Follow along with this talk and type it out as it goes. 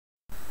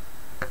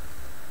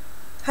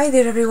Hi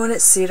there everyone,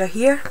 it's Sarah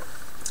here,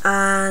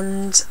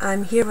 and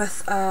I'm here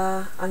with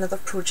another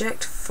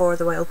project for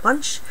the Wild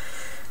Bunch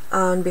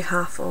on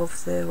behalf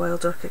of the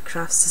Wild Orchid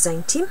Crafts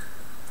design team.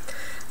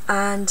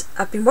 And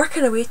I've been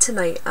working away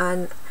tonight,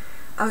 and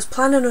I was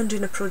planning on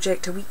doing a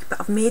project a week, but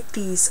I've made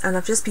these and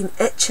I've just been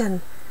itching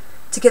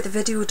to get the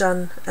video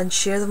done and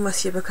share them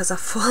with you because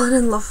I've fallen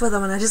in love with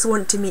them and I just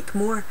want to make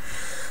more.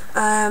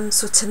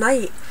 So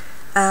tonight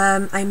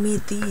I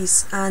made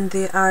these, and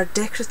they are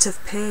decorative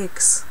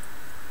pegs.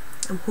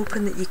 I'm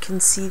hoping that you can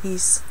see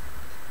these.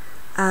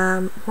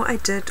 What I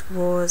did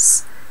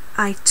was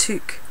I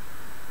took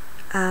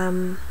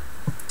plain,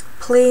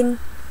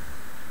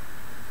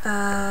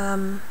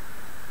 got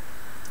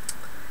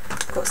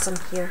some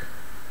here,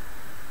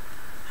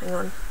 hang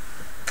on,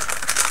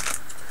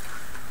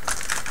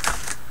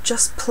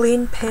 just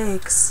plain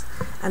pegs,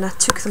 and I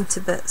took them to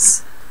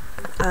bits.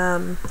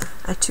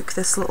 I took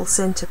this little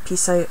centre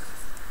piece out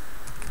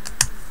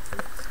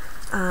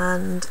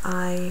and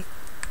I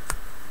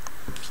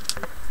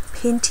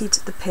painted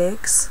the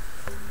pegs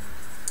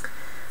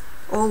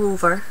all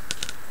over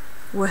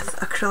with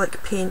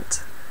acrylic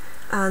paint,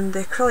 and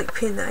the acrylic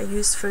paint that I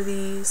used for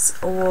these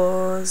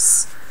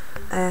was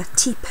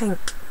tea pink,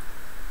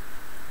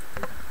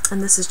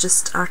 and this is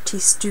just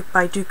Artiste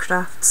by Do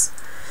Crafts.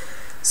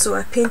 So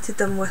I painted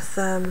them with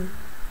the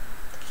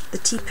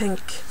tea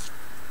pink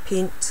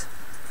paint,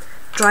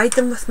 dried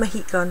them with my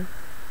heat gun,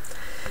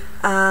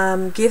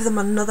 gave them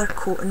another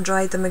coat and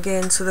dried them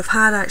again, so they've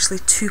had actually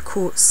two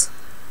coats.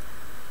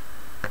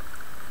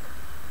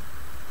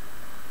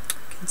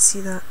 You can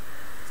see that,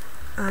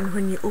 and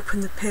when you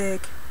open the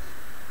peg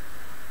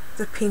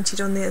they're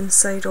painted on the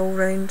inside all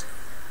round.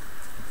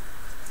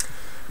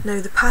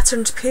 Now the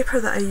patterned paper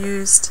that I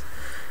used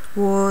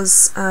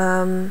was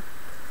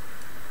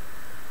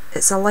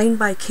it's a line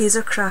by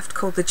Craft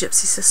called the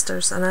Gypsy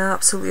Sisters, and I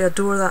absolutely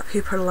adore that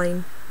paper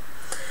line.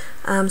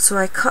 So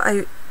I cut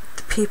out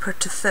the paper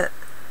to fit,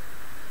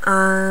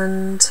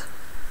 and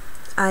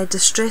I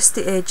distressed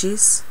the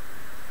edges,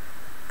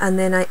 and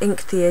then I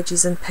inked the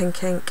edges in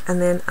pink ink, and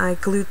then I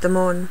glued them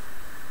on.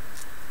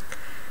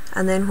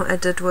 And then what I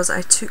did was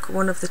I took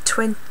one of the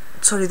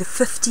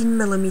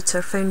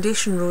 15mm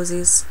foundation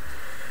roses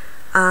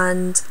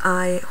and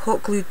I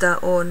hot glued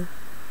that on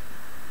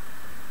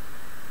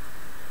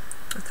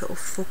with a little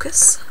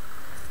focus,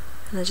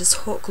 and I just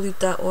hot glued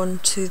that on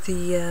to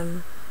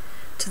the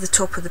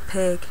top of the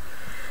peg,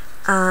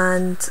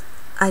 and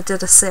I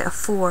did a set of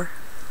 4,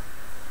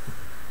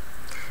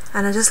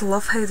 and I just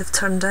love how they've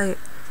turned out,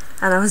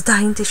 and I was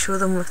dying to show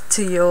them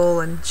to you all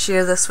and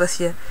share this with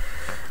you.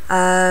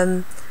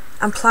 I'm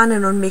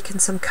planning on making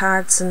some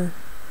cards and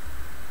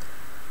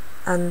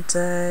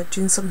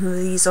doing something with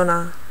these on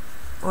a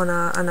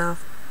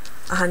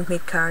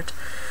handmade card,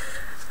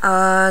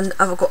 and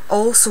I've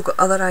also got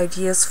other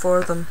ideas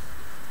for them,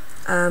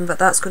 but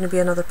that's going to be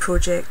another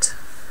project.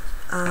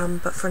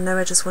 But for now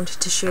I just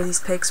wanted to share these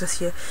pegs with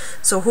you.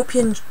 So I hope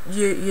you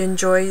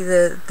enjoy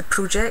the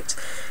project.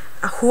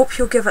 I hope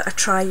you'll give it a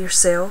try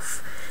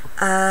yourself.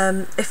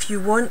 If you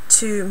want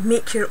to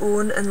make your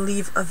own and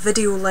leave a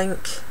video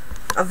link,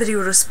 a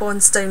video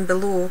response down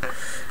below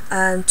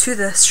to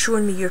this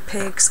showing me your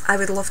pegs, I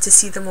would love to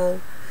see them all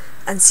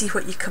and see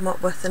what you come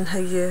up with and how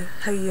you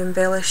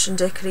embellish and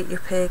decorate your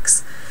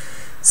pegs.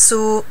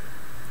 So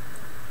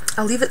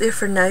I'll leave it there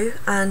for now,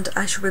 and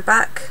I shall be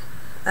back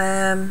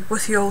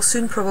with you all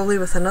soon, probably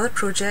with another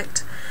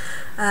project.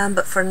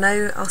 But for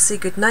now I'll say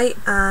good night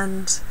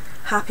and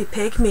happy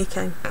peg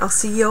making. I'll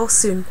see you all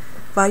soon.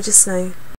 Bye just now.